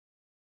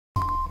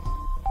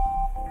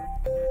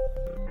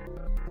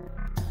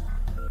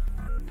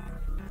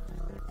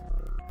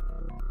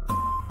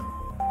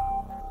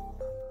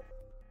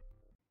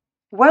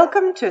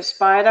Welcome to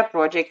Spider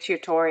Project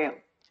tutorial.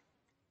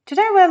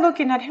 Today we're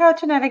looking at how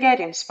to navigate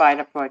in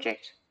Spider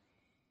Project.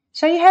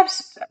 So you have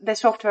the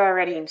software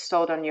already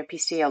installed on your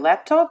PC or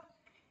laptop,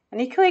 and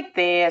you click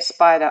the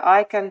spider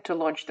icon to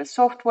launch the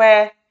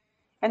software,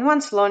 and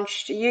once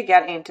launched you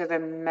get into the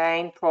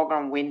main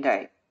program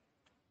window.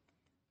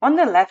 On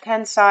the left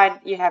hand side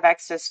you have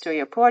access to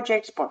your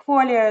projects,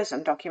 portfolios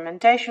and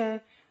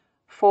documentation,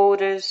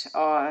 folders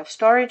or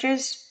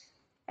storages.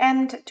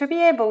 And to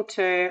be able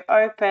to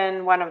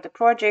open one of the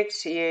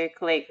projects, you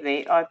click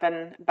the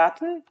Open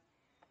button.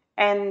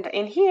 And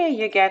in here,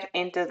 you get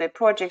into the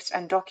Projects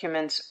and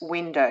Documents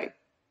window.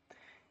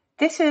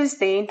 This is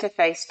the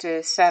interface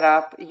to set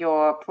up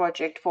your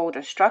project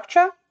folder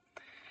structure.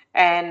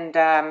 And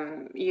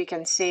you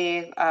can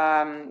see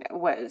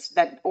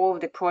that all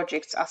of the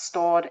projects are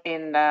stored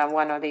in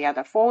one or the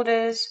other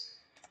folders.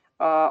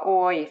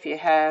 Or if you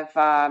have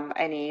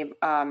any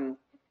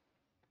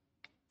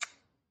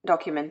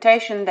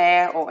documentation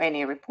there or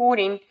any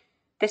reporting,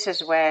 this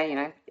is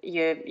where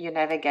you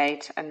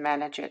navigate and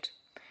manage it.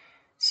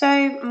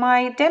 So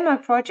my demo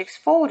projects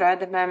folder at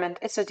the moment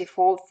is a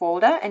default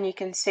folder, and you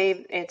can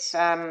see it's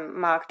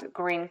marked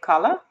green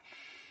color.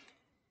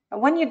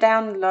 When you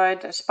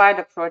download a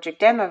Spider Project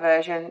demo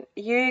version,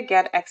 you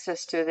get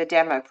access to the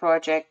demo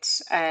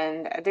projects,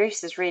 and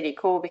this is really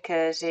cool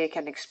because you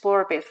can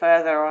explore a bit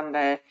further on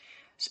the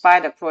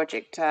Spider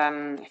Project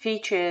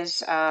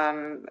features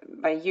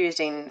by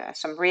using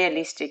some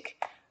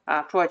realistic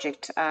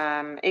project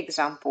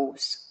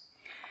examples.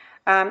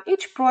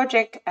 Each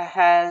project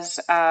has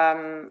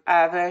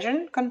a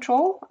version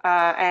control,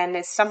 and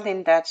it's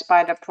something that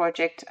Spider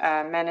Project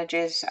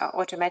manages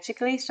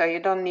automatically, so you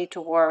don't need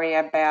to worry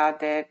about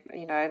the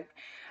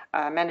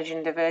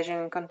managing the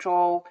version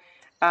control.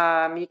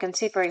 You can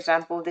see, for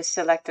example, this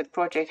selected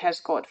project has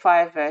got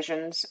 5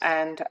 versions,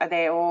 and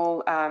they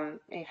all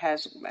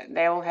have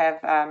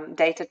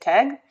data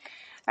tag.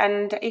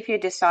 And if you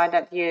decide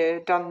that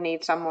you don't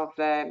need some of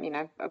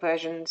the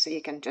versions,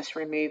 you can just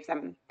remove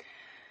them.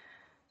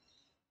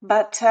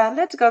 But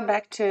let's go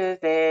back to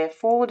the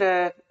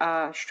folder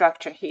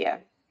structure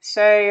here.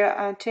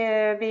 So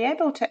to be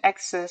able to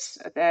access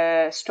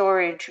the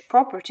storage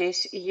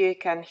properties, you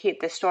can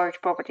hit the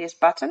storage properties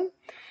button,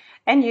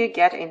 and you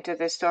get into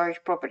the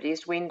storage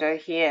properties window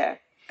here.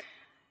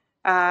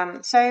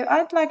 So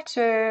I'd like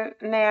to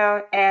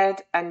now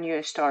add a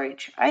new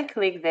storage. I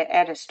click the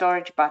Add a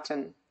Storage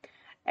button,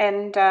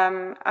 and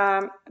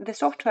the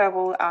software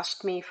will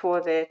ask me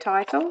for the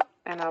title,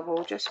 and I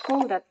will just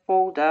call that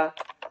folder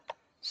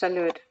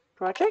Salute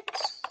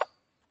Projects.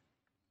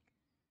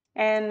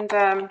 And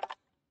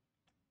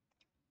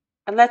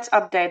let's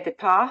update the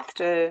path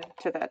to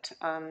that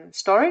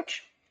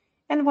storage.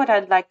 And what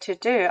I'd like to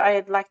do,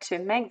 I'd like to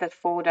make that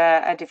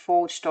folder a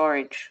default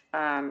storage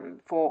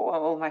for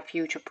all my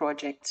future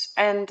projects.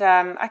 And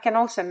I can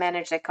also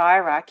manage the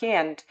hierarchy,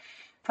 and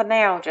for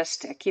now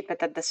just keep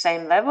it at the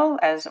same level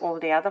as all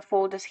the other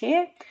folders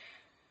here.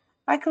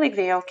 I click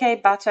the OK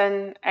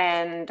button,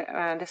 and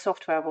the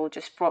software will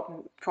just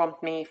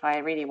prompt me if I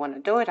really want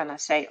to do it, and I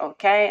say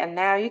OK. And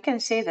now you can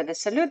see that the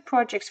Salute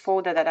Projects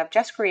folder that I've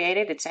just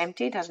created, it's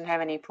empty, it doesn't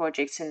have any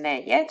projects in there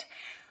yet.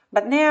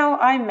 But now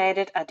I made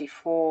it a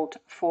default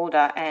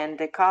folder, and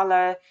the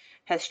color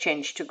has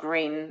changed to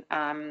green,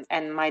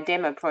 and my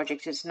demo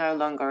project is no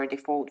longer a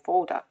default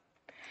folder.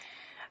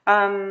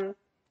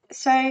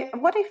 So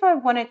what if I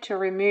wanted to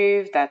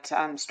remove that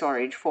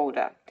storage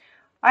folder?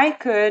 I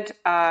could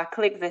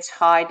click this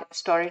Hide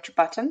Storage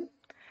button,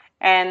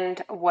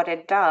 and what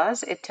it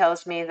does, it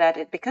tells me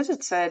that because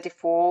it's a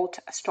default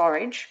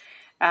storage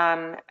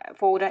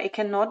folder, it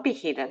cannot be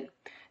hidden.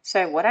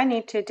 So what I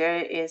need to do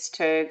is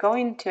to go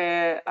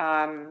into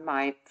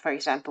my, for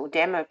example,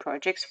 demo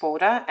projects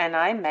folder, and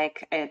I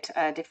make it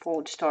a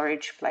default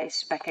storage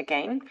place back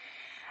again.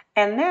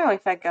 And now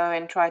if I go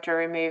and try to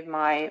remove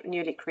my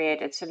newly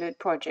created Salute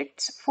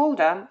Projects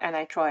folder and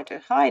I try to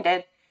hide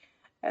it,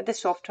 the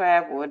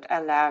software would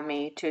allow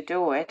me to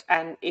do it,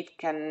 and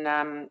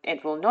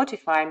it will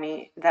notify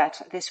me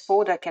that this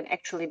folder can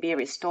actually be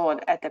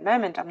restored. At the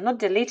moment, I'm not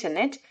deleting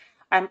it,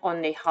 I'm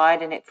only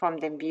hiding it from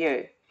the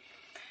view.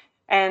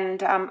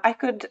 And I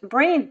could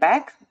bring it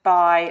back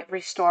by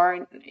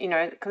restoring,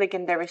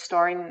 clicking the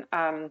restoring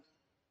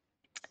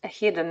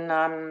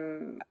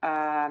hidden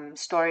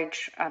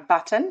storage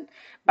button.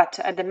 But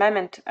at the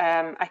moment,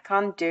 I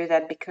can't do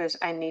that because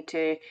I need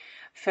to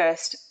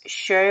first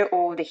show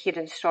all the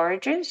hidden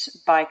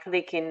storages by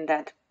clicking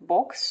that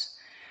box.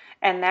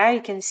 And now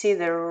you can see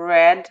the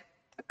red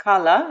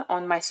color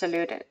on my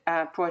Salute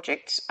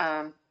Projects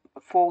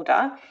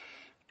folder.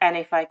 And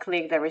if I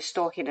click the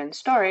Restore Hidden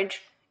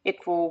Storage,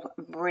 it will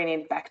bring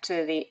it back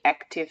to the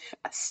active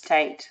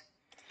state.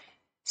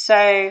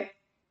 So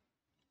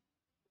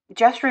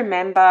just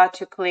remember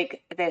to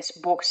click this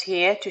box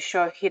here to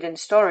show hidden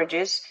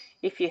storages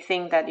if you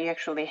think that you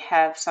actually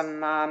have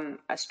some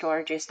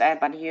storages there,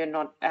 but you're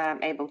not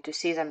able to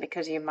see them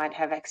because you might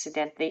have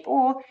accidentally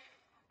or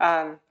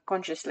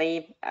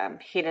consciously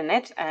hidden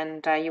it,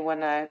 and you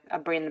want to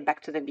bring it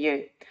back to the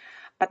view.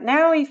 But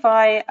now if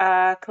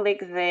I click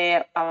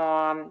the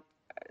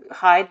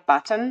hide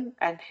button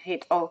and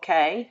hit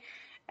OK,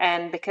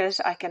 and because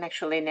I can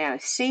actually now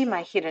see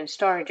my hidden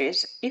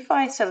storages, if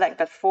I select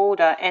that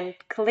folder and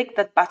click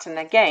that button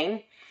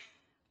again,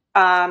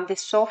 the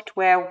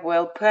software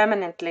will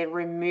permanently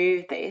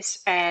remove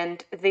this,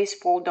 and this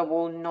folder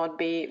will not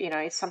be,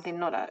 it's something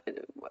not,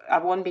 I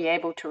won't be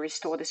able to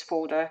restore this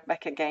folder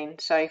back again.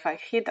 So if I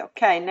hit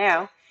OK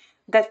now,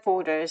 that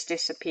folder has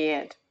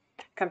disappeared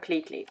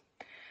completely.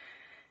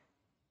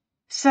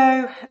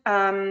 So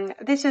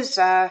this is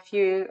a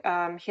few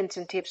hints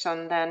and tips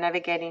on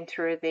navigating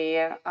through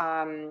the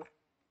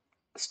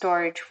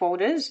storage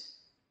folders.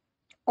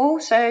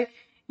 Also,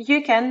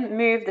 you can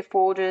move the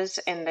folders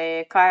in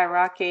the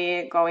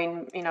hierarchy,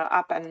 going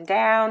up and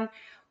down,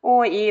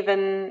 or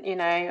even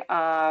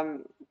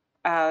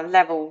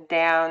level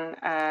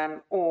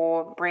down,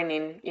 or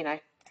bringing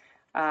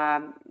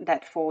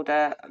that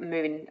folder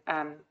moving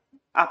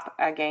up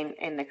again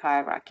in the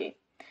hierarchy.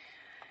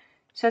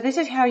 So this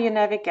is how you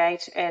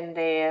navigate in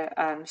the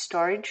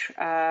storage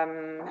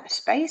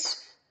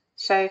space.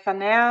 So for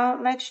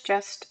now, let's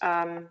just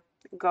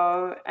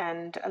go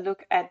and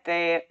look at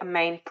the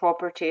main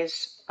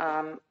properties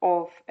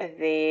of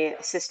the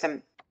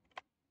system.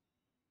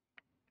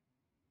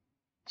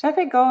 So if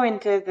we go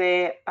into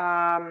the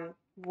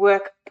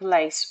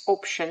workplace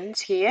options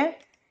here,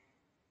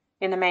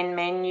 in the main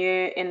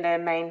menu, in the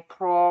main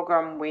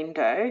program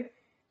window,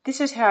 this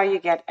is how you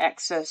get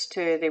access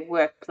to the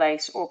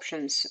workplace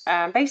options.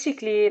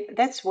 Basically,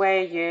 that's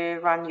where you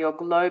run your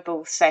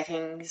global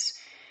settings,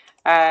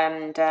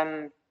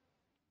 and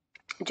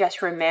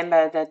just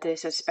remember that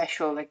there's a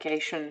special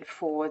location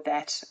for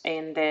that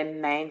in the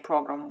main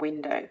program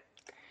window.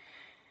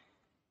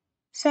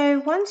 So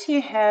once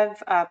you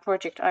have a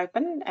project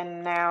open,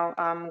 and now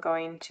I'm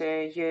going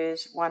to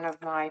use one of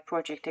my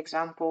project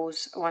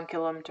examples, 1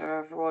 kilometer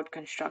of road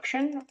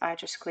construction. I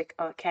just click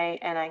OK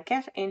and I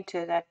get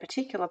into that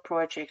particular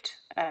project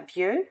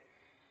view.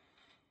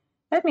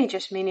 Let me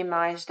just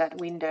minimize that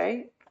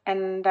window,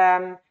 and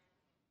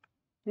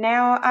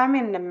now I'm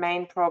in the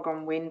main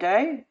program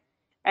window,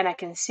 and I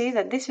can see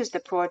that this is the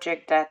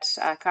project that's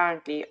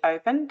currently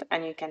opened,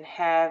 and you can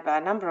have a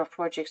number of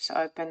projects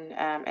open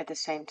at the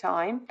same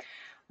time.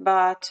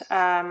 But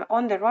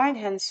on the right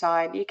hand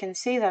side, you can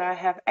see that I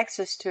have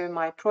access to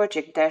my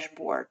project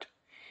dashboard,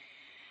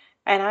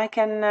 and I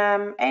can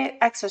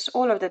access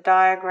all of the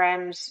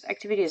diagrams,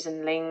 activities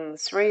and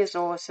links,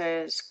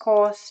 resources,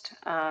 cost,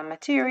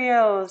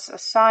 materials,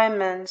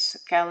 assignments,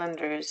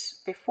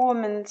 calendars,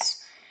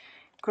 performance,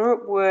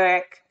 group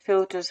work,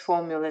 filters,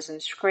 formulas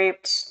and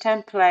scripts,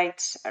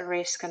 templates,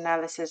 risk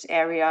analysis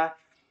area,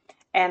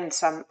 and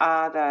some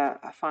other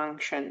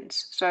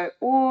functions. So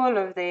all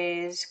of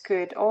these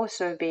could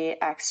also be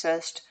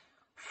accessed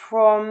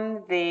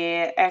from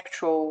the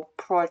actual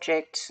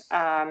project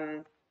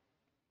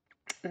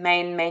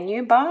main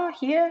menu bar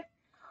here,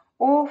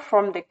 or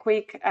from the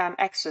quick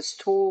access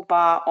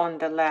toolbar on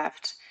the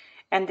left.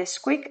 And this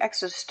quick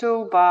access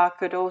toolbar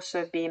could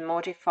also be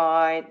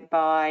modified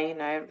by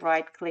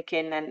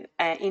right-clicking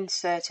and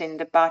inserting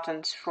the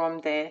buttons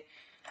from the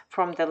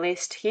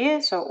list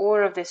here. So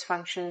all of these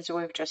functions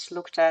we've just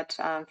looked at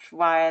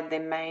via the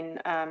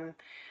main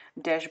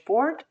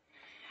dashboard.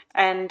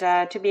 And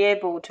to be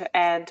able to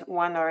add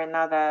one or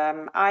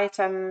another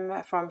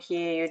item from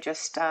here, you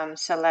just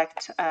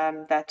select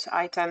that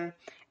item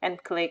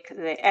and click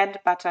the add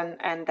button,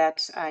 and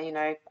that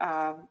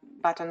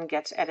button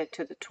gets added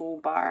to the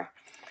toolbar.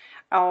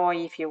 Or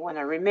if you want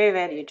to remove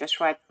it, you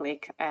just right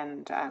click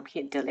and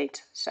hit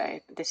delete. So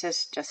this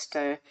is just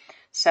to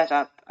set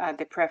up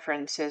the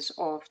preferences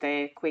of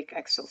the quick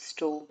access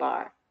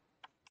toolbar.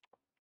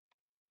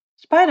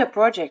 Spider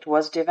Project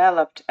was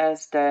developed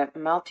as the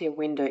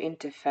multi-window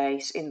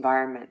interface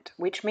environment,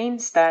 which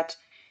means that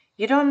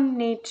you don't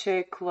need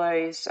to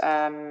close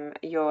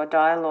your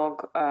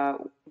dialog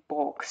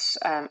box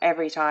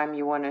every time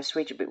you want to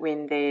switch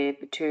between the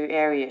two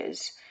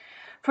areas.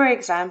 For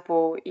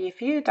example,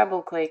 if you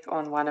double-click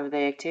on one of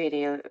the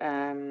activity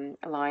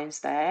lines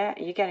there,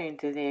 you get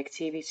into the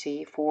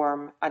activity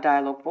form, a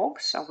dialog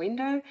box, a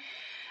window,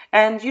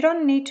 and you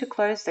don't need to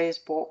close this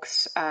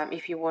box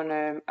if you want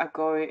to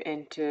go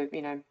into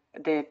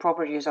the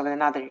properties of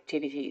another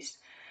activities.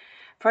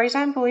 For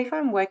example, if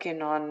I'm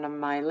working on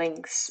my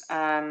links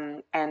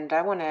and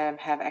I want to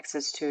have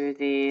access to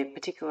the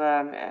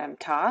particular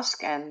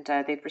task and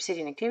the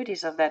preceding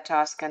activities of that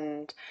task,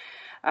 and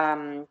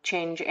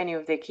change any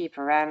of the key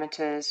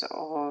parameters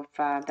of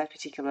that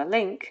particular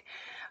link,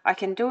 I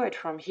can do it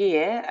from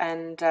here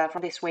and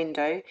from this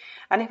window.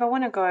 And if I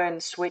want to go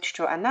and switch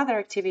to another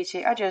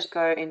activity, I just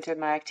go into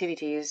my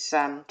activities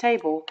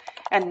table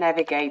and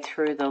navigate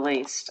through the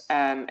list,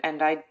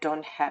 and I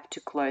don't have to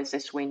close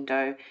this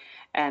window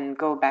and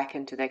go back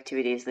into the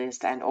activities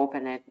list and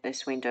open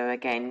this window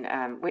again,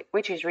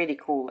 which is really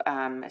cool.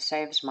 It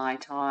saves my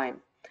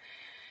time.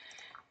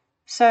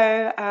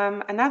 So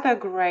another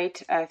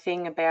great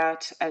thing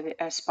about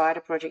a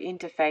Spider Project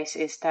interface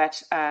is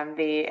that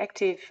the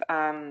active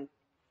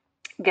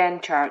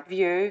Gantt chart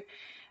view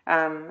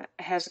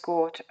has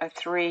got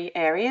 3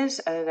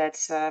 areas.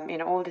 That's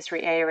all the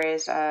 3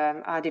 areas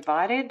are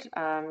divided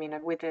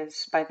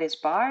with by these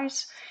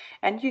bars,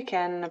 and you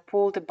can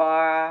pull the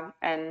bar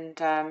and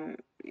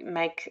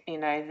make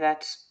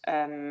that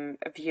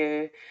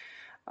view.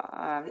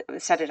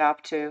 Set it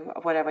up to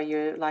whatever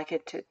you like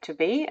it to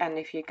be, and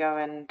if you go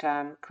and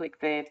click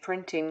the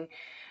printing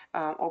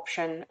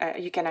option,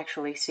 you can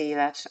actually see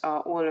that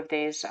all of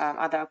these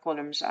other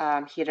columns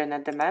are hidden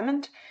at the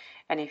moment.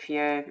 And if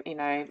you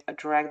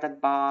drag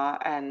that bar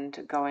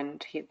and go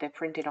and hit the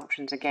printing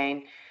options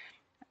again,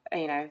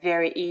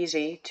 very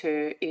easy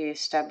to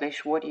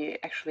establish what you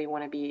actually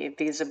want to be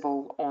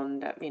visible on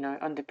the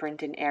on the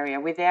printing area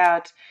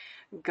without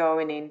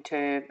going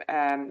into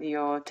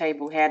your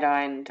table header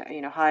and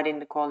hiding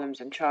the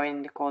columns and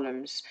showing the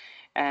columns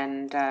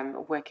and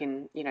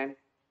working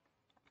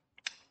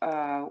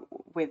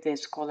with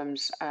these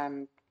columns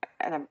and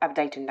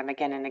updating them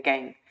again and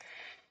again.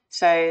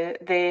 So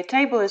the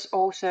table is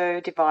also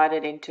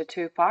divided into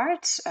 2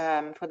 parts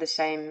for the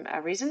same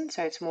reason,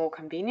 so it's more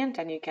convenient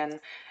and you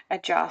can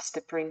adjust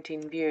the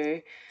printing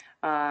view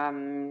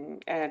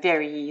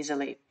very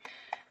easily.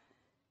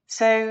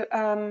 So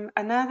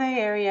another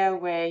area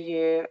where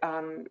you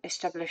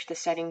establish the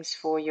settings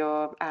for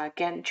your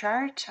Gantt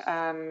chart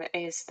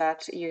is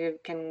that you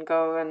can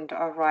go and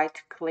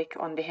right-click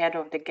on the head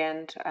of the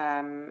Gantt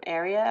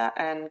area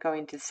and go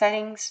into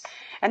settings.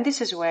 And this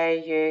is where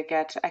you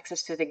get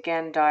access to the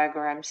Gantt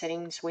diagram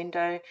settings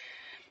window.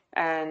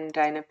 And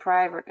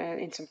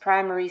in some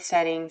primary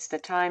settings, the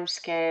time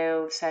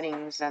scale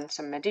settings and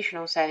some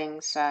additional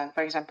settings.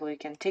 For example, you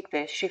can tick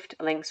the shift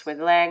links with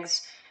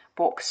legs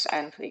box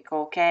and click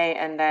OK,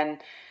 and then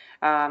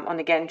on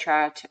the Gantt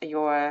chart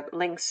your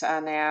links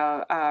are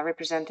now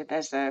represented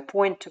as a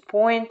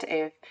point-to-point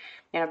if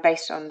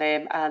based on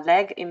the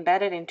leg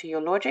embedded into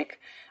your logic,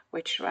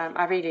 which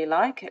I really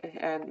like.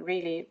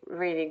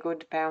 Really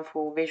good,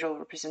 powerful visual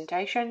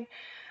representation.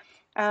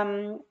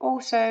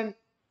 Also,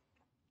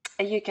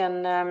 you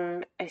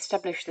can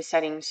establish the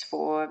settings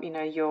for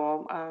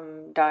your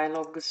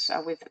dialogues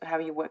with how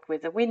you work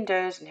with the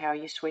windows and how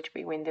you switch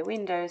between the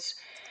windows.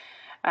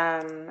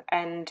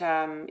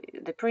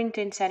 The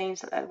printing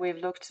settings that we've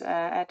looked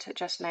at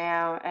just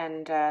now,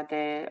 and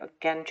the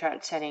Gantt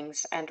chart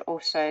settings, and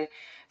also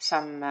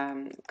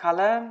some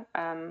color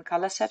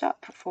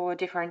setup for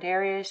different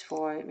areas,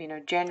 for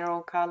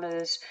general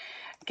colors,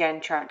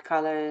 Gantt chart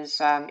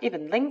colors,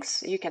 even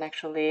links. You can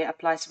actually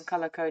apply some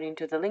color coding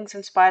to the links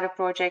in Spider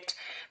Project.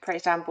 For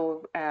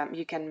example,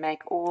 you can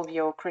make all of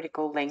your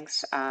critical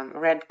links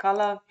red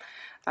color.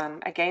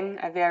 Again,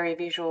 a very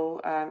visual,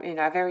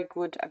 a very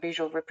good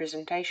visual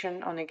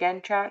representation on a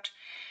Gantt chart.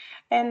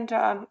 And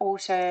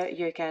also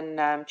you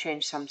can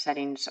change some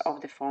settings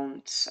of the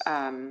fonts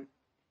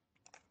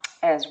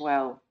as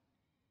well.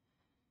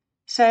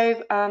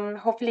 So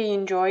hopefully you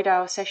enjoyed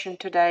our session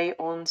today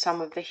on some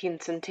of the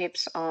hints and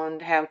tips on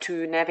how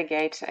to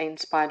navigate in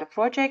Spider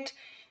Project,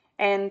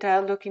 and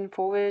looking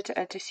forward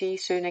to see you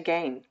soon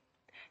again.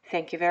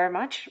 Thank you very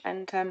much,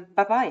 and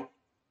bye-bye.